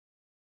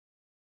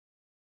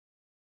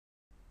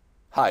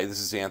Hi, this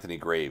is Anthony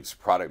Graves,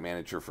 Product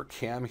Manager for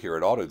CAM here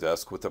at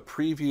Autodesk with a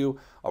preview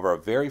of our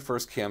very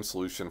first CAM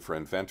solution for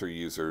Inventor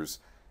users,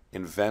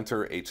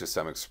 Inventor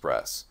HSM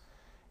Express.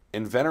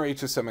 Inventor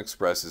HSM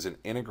Express is an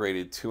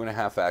integrated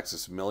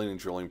 2.5-axis milling and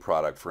drilling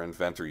product for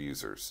Inventor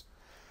users.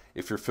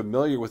 If you're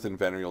familiar with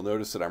Inventor, you'll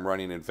notice that I'm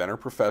running Inventor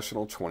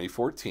Professional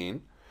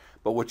 2014,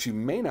 but what you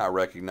may not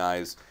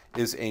recognize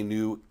is a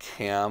new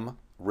CAM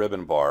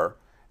ribbon bar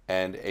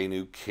and a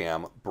new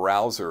CAM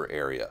browser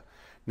area.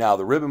 Now,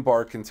 the ribbon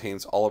bar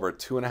contains all of our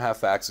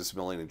 2.5-axis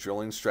milling and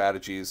drilling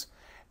strategies,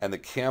 and the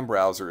CAM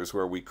browser is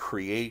where we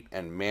create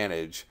and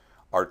manage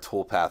our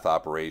toolpath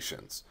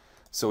operations.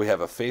 So we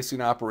have a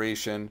facing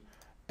operation,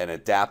 an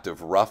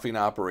adaptive roughing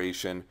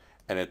operation,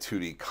 and a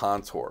 2D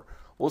contour.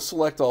 We'll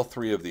select all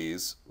three of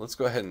these. Let's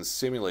go ahead and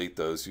simulate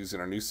those using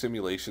our new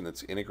simulation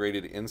that's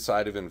integrated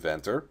inside of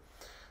Inventor.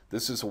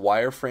 This is a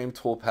wireframe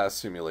toolpath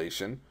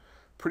simulation.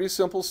 Pretty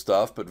simple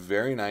stuff, but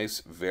very nice,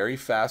 very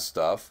fast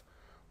stuff.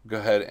 Go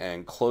ahead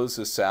and close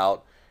this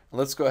out.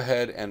 Let's go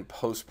ahead and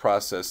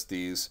post-process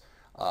these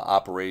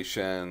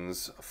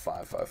operations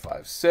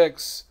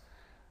 5556.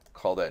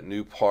 Call that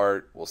new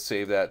part. We'll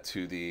save that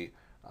to the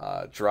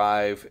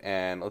drive,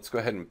 and let's go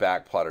ahead and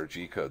backplot our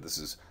G-code. This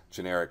is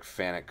generic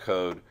FANUC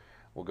code.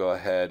 We'll go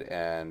ahead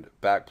and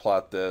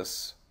backplot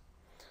this.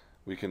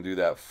 We can do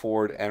that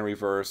forward and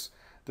reverse.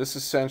 This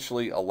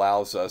essentially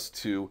allows us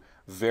to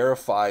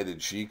verify the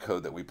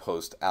G-code that we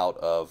post out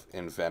of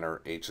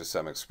Inventor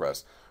HSM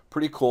Express.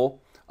 Pretty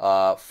cool,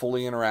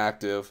 fully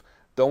interactive.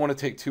 Don't want to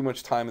take too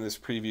much time in this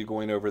preview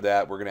going over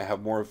that. We're going to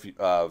have more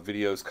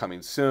videos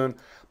coming soon,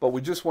 but we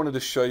just wanted to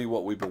show you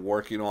what we've been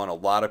working on. A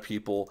lot of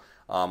people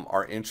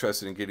are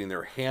interested in getting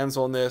their hands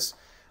on this.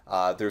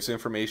 There's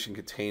information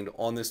contained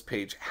on this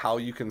page how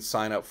you can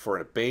sign up for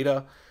a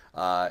beta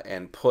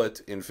and put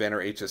Inventor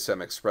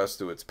HSM Express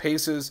through its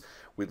paces.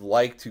 We'd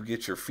like to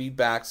get your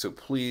feedback, so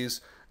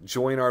please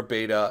join our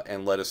beta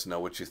and let us know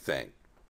what you think.